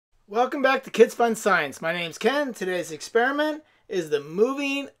Welcome back to Kids Fun Science. My name's Ken. Today's experiment is the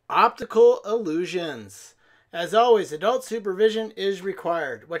moving optical illusions. As always, adult supervision is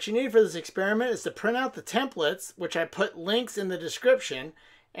required. What you need for this experiment is to print out the templates, which I put links in the description,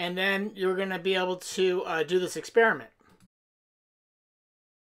 and then you're going to be able to do this experiment.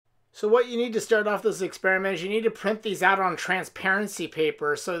 So what you need to start off this experiment is you need to print these out on transparency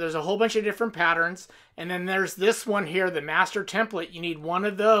paper. So there's a whole bunch of different patterns. And then there's this one here, the master template. You need one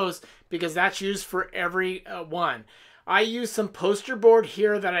of those because that's used for every one. I use some poster board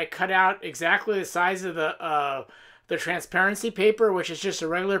here that I cut out exactly the size of the transparency paper, which is just a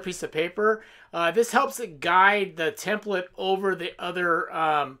regular piece of paper. This helps it guide the template over the other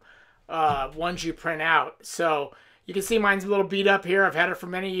ones you print out. So you can see mine's a little beat up here. I've had it for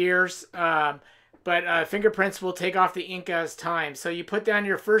many years, but fingerprints will take off the ink as time. So you put down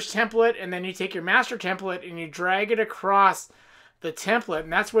your first template, and then you take your master template and you drag it across the template,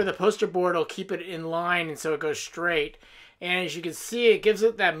 and that's where the poster board will keep it in line, and so it goes straight. And as you can see, it gives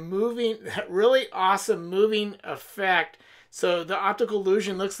it that moving, that really awesome moving effect. So the optical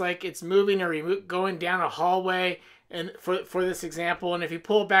illusion looks like it's moving or going down a hallway. And for this example, and if you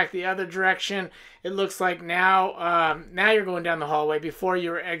pull it back the other direction, it looks like now now you're going down the hallway before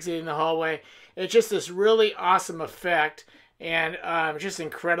you were exiting the hallway. It's just this really awesome effect, and just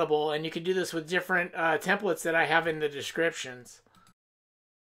incredible. And you can do this with different templates that I have in the descriptions.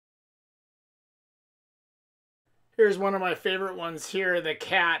 Here's one of my favorite ones here, the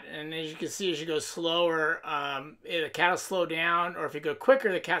cat. And as you can see, as you go slower, the cat will slow down, or if you go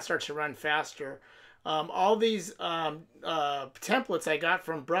quicker, the cat starts to run faster. All these templates I got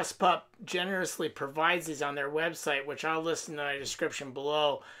from Brusspup generously provides these on their website, which I'll list in the description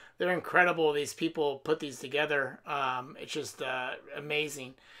below. They're incredible. These people put these together. It's just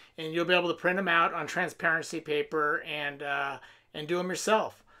amazing. And you'll be able to print them out on transparency paper and do them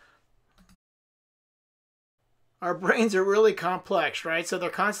yourself. Our brains are really complex, right? So they're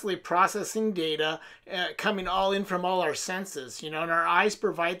constantly processing data coming all in from all our senses, and our eyes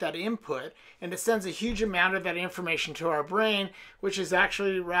provide that input, and it sends a huge amount of that information to our brain, which is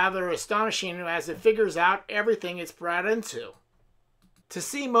actually rather astonishing as it figures out everything it's brought into. To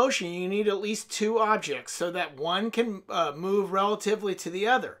see motion, you need at least two objects so that one can move relatively to the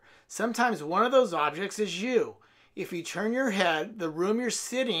other. Sometimes one of those objects is you. If you turn your head, the room you're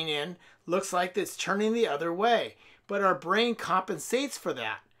sitting in looks like it's turning the other way, but our brain compensates for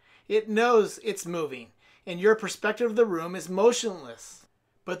that. It knows it's moving, and your perspective of the room is motionless.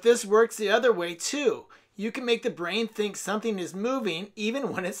 But this works the other way too. You can make the brain think something is moving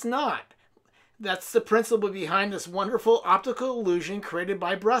even when it's not. That's the principle behind this wonderful optical illusion created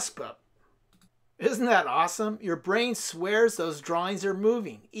by Brusspup. Isn't that awesome? Your brain swears those drawings are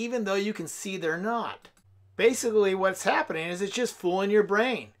moving, even though you can see they're not. Basically, what's happening is it's just fooling your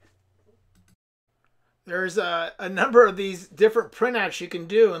brain. There's a number of these different printouts you can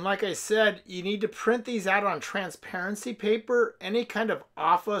do, and like I said, you need to print these out on transparency paper. Any kind of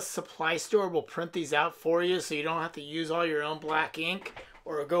office supply store will print these out for you, so you don't have to use all your own black ink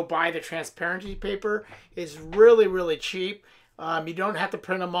or go buy the transparency paper. It's really, really cheap. You don't have to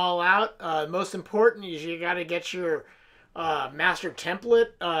print them all out. Most important is you got to get your master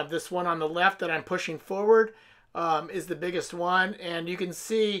template. This one on the left that I'm pushing forward is the biggest one, and you can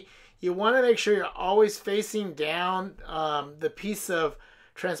see you want to make sure you're always facing down the piece of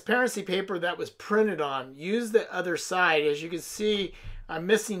transparency paper that was printed on. Use the other side. As you can see, I'm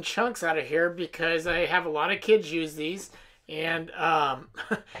missing chunks out of here because I have a lot of kids use these, and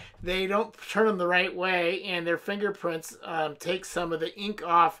they don't turn them the right way, and their fingerprints take some of the ink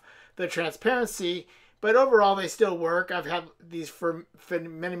off the transparency. But overall, they still work. I've had these for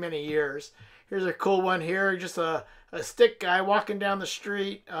many, many years. Here's a cool one here, just a stick guy walking down the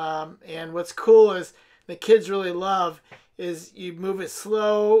street. And what's cool is the kids really love is you move it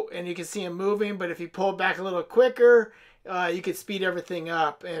slow and you can see him moving. But if you pull it back a little quicker, you can speed everything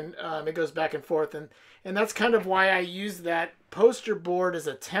up, and it goes back and forth. And that's kind of why I use that poster board as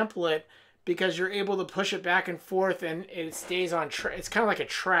a template, because you're able to push it back and forth and it stays on track. It's kind of like a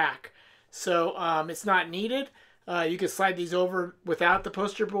track. So it's not needed. You can slide these over without the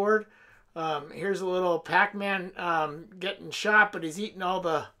poster board. Here's a little PacMan getting shot, but he's eating all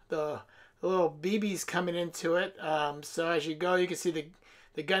the little BBs coming into it. So as you go, you can see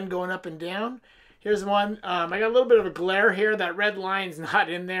the gun going up and down. Here's one. I got a little bit of a glare here. That red line's not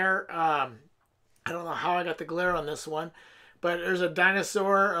in there. I don't know how I got the glare on this one. But there's a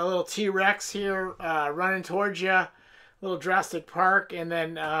dinosaur, a little T-Rex here running towards you. A little Jurassic Park. And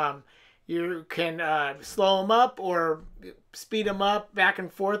then you can slow them up or speed them up back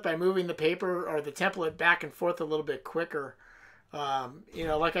and forth by moving the paper or the template back and forth a little bit quicker. You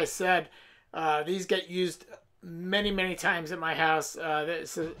know, like I said, these get used many times at my house.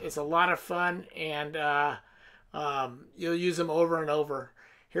 It's a lot of fun, and you'll use them over and over.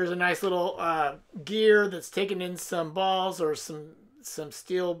 Here's a nice little gear that's taking in some balls or some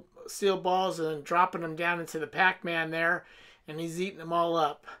steel balls and dropping them down into the PacMan there, and he's eating them all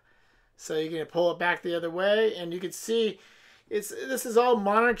up. So you're going to pull it back the other way, and you can see this is all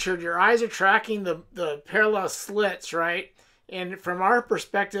monitored. Your eyes are tracking the parallel slits, right? And from our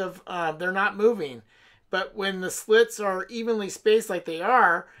perspective, they're not moving. But when the slits are evenly spaced like they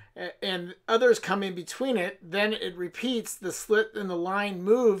are, and others come in between it, then it repeats. The slit in the line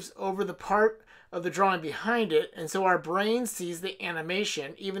moves over the part of the drawing behind it, and so our brain sees the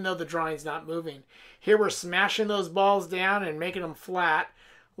animation even though the drawing's not moving. Here we're smashing those balls down and making them flat.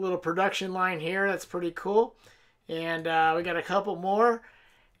 A little production line here, that's pretty cool. And we got a couple more,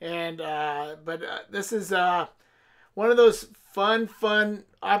 and this is one of those fun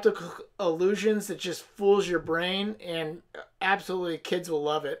optical illusions that just fools your brain, and absolutely kids will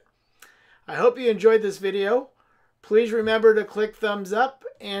love it. I hope you enjoyed this video. Please remember to click thumbs up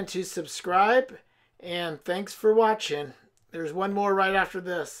and to subscribe, and thanks for watching. There's one more right after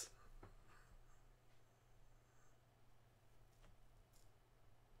this.